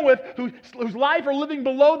we're dealing with whose life are living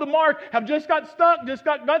below the mark have just got stuck, just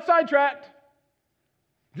got sidetracked.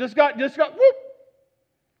 Just got whoop.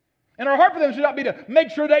 And our heart for them should not be to make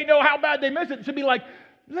sure they know how bad they missed it. It should be like,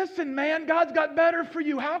 listen, man, God's got better for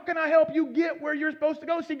you. How can I help you get where you're supposed to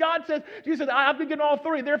go? See, Jesus said, I've been given all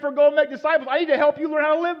authority, therefore go and make disciples. I need to help you learn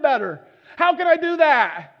how to live better. How can I do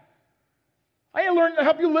that? I need to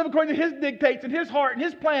help you live according to His dictates and His heart and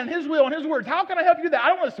His plan and His will and His words. How can I help you do that? I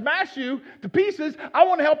don't want to smash you to pieces. I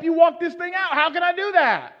want to help you walk this thing out. How can I do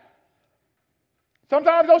that?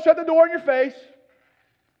 Sometimes I'll shut the door in your face.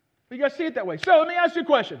 But you got to see it that way. So let me ask you a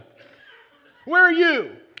question. Where are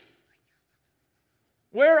you?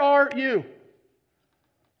 Where are you?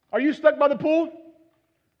 Are you stuck by the pool?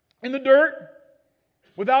 In the dirt?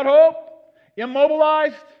 Without hope?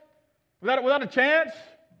 Immobilized? Without a chance?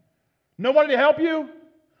 Nobody to help you?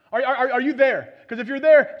 Are you there? Because if you're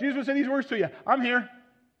there, Jesus will say these words to you. I'm here.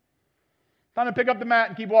 Time to pick up the mat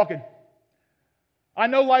and keep walking. I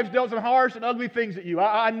know life's dealt some harsh and ugly things at you.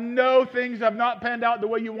 I know things have not panned out the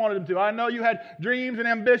way you wanted them to. I know you had dreams and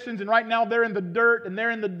ambitions, and right now they're in the dirt and they're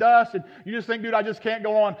in the dust, and you just think, dude, I just can't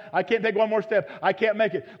go on. I can't take one more step. I can't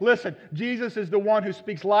make it. Listen, Jesus is the one who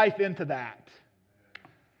speaks life into that.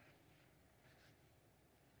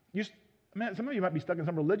 Some of you might be stuck in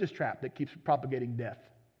some religious trap that keeps propagating death.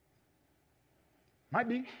 Might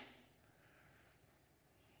be.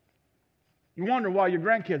 You wonder why your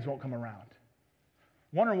grandkids won't come around.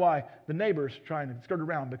 Wonder why the neighbor's trying to skirt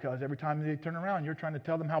around, because every time they turn around, you're trying to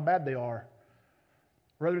tell them how bad they are.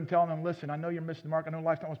 Rather than telling them, listen, I know you're missing the mark. I know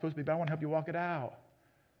life's not what it's supposed to be, but I want to help you walk it out.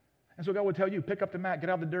 And so God would tell you, pick up the mat, get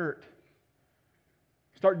out of the dirt.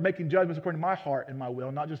 Start making judgments according to my heart and my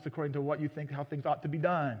will, not just according to what you think, how things ought to be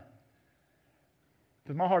done.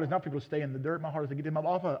 Because my heart is not for people to stay in the dirt. My heart is to get them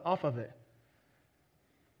off of it.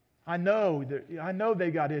 I know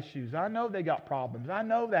they got issues. I know they got problems. I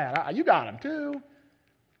know that. You got them too.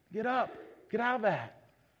 Get up. Get out of that.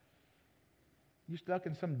 You stuck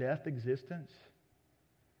in some death existence?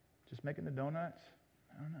 Just making the donuts?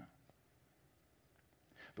 I don't know.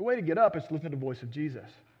 The way to get up is to listen to the voice of Jesus.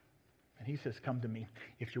 And He says, come to me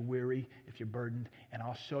if you're weary, if you're burdened, and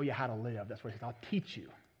I'll show you how to live. That's what He says. I'll teach you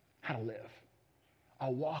how to live.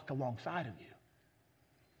 I'll walk alongside of you.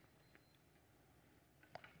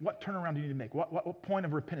 What turnaround do you need to make? What point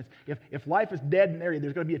of repentance? If life is dead in an area,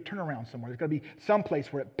 there's going to be a turnaround somewhere. There's going to be some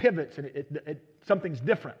place where it pivots and something's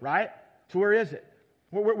different, right? So where is it?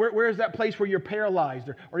 Where is that place where you're paralyzed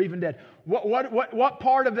or even dead? What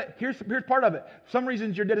part of it? Here's part of it. Some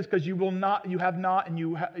reasons you're dead is because you've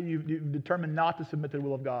determined not to submit to the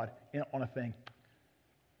will of God on a thing.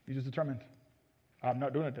 You just determined, I'm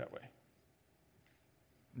not doing it that way.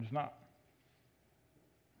 I'm just not.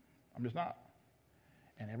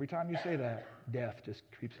 And every time you say that, death just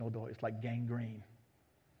creeps in the door. It's like gangrene.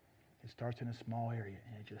 It starts in a small area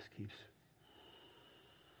and it just keeps.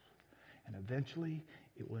 And eventually,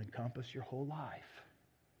 it will encompass your whole life.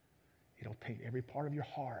 It'll take every part of your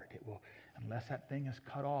heart. It will, unless that thing is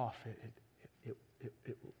cut off, it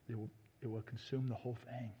will consume the whole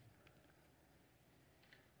thing.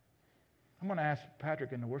 I'm going to ask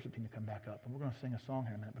Patrick and the worship team to come back up, and we're going to sing a song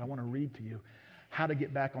here in a minute. But I want to read to you how to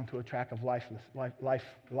get back onto a track of life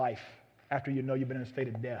after you know you've been in a state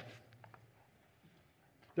of death.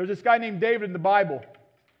 There's this guy named David in the Bible.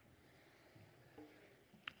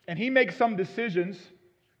 And he makes some decisions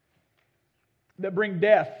that bring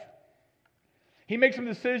death. He makes some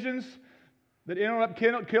decisions that end up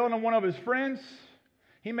killing one of his friends.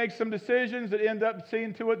 He makes some decisions that end up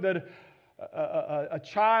seeing to it that a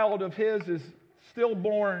child of his is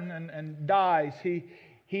stillborn and dies.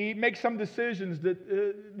 He makes some decisions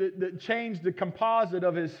that change the composite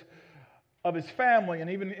of his family, and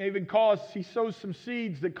even he sows some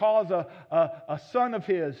seeds that cause a son of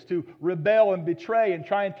his to rebel and betray and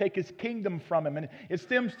try and take his kingdom from him. And it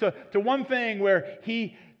stems to one thing where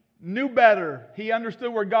he knew better. He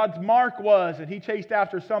understood where God's mark was, and he chased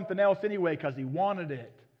after something else anyway because he wanted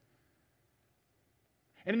it.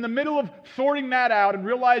 And in the middle of sorting that out and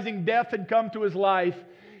realizing death had come to his life,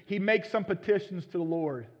 he makes some petitions to the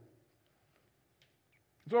Lord.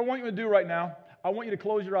 So what I want you to do right now, I want you to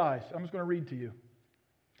close your eyes. I'm just going to read to you.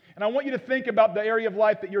 And I want you to think about the area of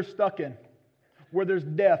life that you're stuck in, where there's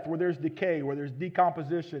death, where there's decay, where there's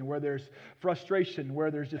decomposition, where there's frustration,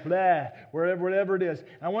 where there's just whatever it is.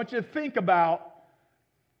 And I want you to think about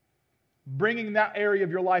bringing that area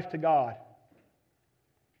of your life to God.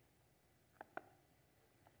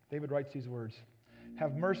 David writes these words,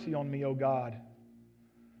 "Have mercy on me, O God,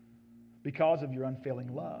 because of your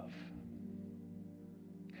unfailing love.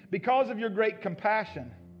 Because of your great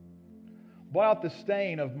compassion, blot out the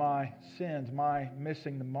stain of my sins, my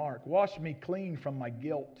missing the mark. Wash me clean from my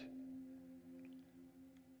guilt.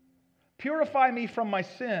 Purify me from my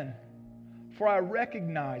sin, for I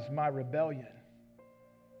recognize my rebellion.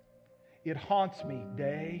 It haunts me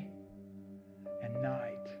day and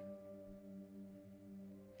night.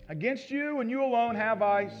 Against you and you alone have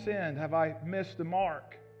I sinned, have I missed the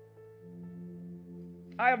mark.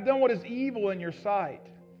 I have done what is evil in your sight.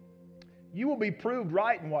 You will be proved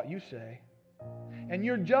right in what you say, and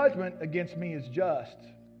your judgment against me is just,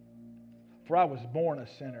 for I was born a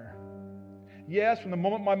sinner. Yes, from the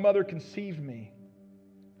moment my mother conceived me."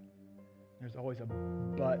 There's always a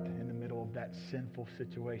but in the middle of that sinful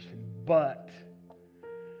situation. "But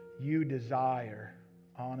you desire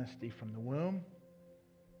honesty from the womb,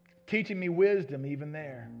 teaching me wisdom even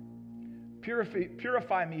there.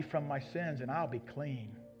 Purify me from my sins, and I'll be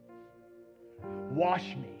clean.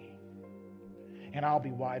 Wash me, and I'll be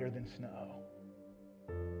whiter than snow.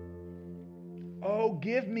 Oh,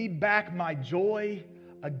 give me back my joy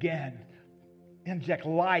again." Inject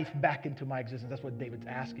life back into my existence. That's what David's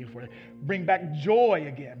asking for. Bring back joy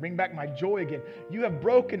again. Bring back my joy again. You have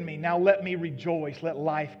broken me. Now let me rejoice. Let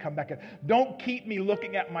life come back. Don't keep me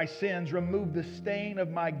looking at my sins. Remove the stain of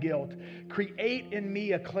my guilt. Create in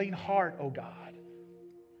me a clean heart, O God.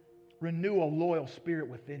 Renew a loyal spirit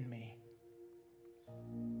within me.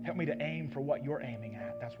 Help me to aim for what you're aiming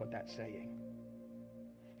at. That's what that's saying.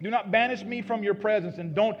 Do not banish me from your presence,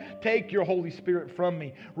 and don't take your Holy Spirit from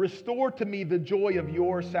me. Restore to me the joy of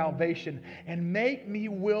your salvation, and make me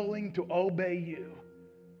willing to obey you.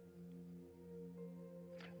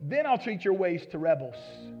 Then I'll treat your ways to rebels,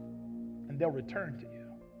 and they'll return to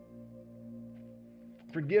you.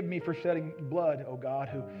 Forgive me for shedding blood, O God,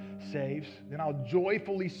 who saves. Then I'll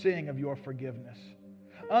joyfully sing of your forgiveness.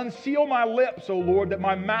 Unseal my lips, O Lord, that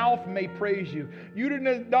my mouth may praise you. You do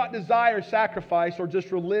not desire sacrifice or just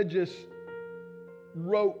religious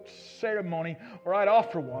rote ceremony, or I'd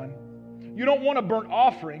offer one. You don't want a burnt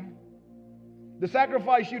offering. The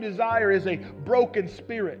sacrifice you desire is a broken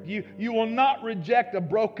spirit. You will not reject a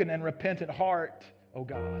broken and repentant heart, O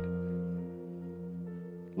God.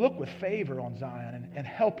 Look with favor on Zion and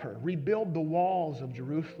help her rebuild the walls of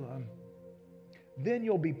Jerusalem. Then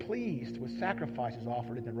you'll be pleased with sacrifices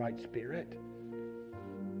offered in the right spirit,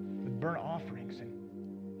 with burnt offerings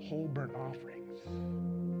and whole burnt offerings.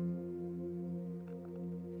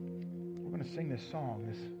 We're going to sing this song,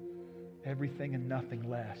 this Everything and Nothing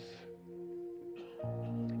Less.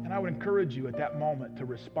 And I would encourage you at that moment to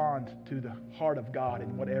respond to the heart of God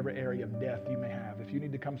in whatever area of death you may have. If you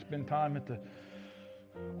need to come spend time at the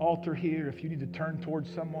altar here, if you need to turn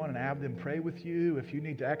towards someone and have them pray with you, if you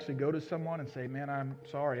need to actually go to someone and say, man, I'm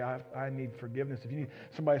sorry, I need forgiveness. If you need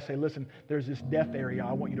somebody to say, listen, there's this death area,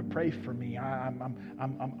 I want you to pray for me.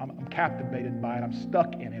 I'm captivated by it. I'm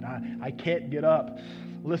stuck in it. I can't get up.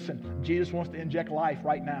 Listen, Jesus wants to inject life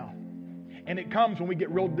right now. And it comes when we get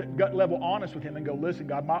real gut level honest with Him and go, listen,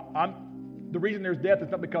 God, the reason there's death is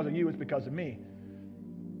not because of you, it's because of me.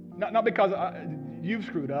 Not because you've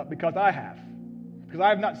screwed up, because I have. Because I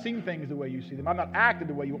have not seen things the way you see them. I've not acted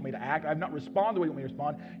the way you want me to act. I've not responded the way you want me to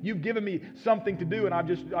respond. You've given me something to do, and I've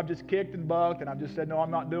just kicked and bucked, and I've just said, no, I'm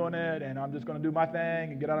not doing it, and I'm just going to do my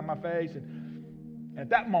thing and get out of my face. And at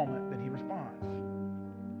that moment, then He responds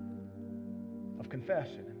of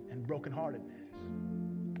confession and brokenheartedness.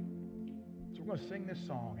 So we're going to sing this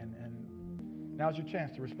song, and now's your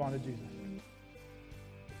chance to respond to Jesus.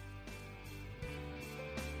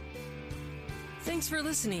 Thanks for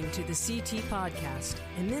listening to the CT Podcast,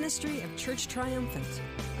 a ministry of Church Triumphant.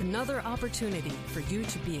 Another opportunity for you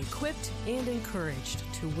to be equipped and encouraged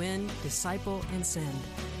to win, disciple, and send.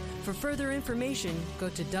 For further information, go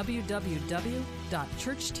to www.churcht.org.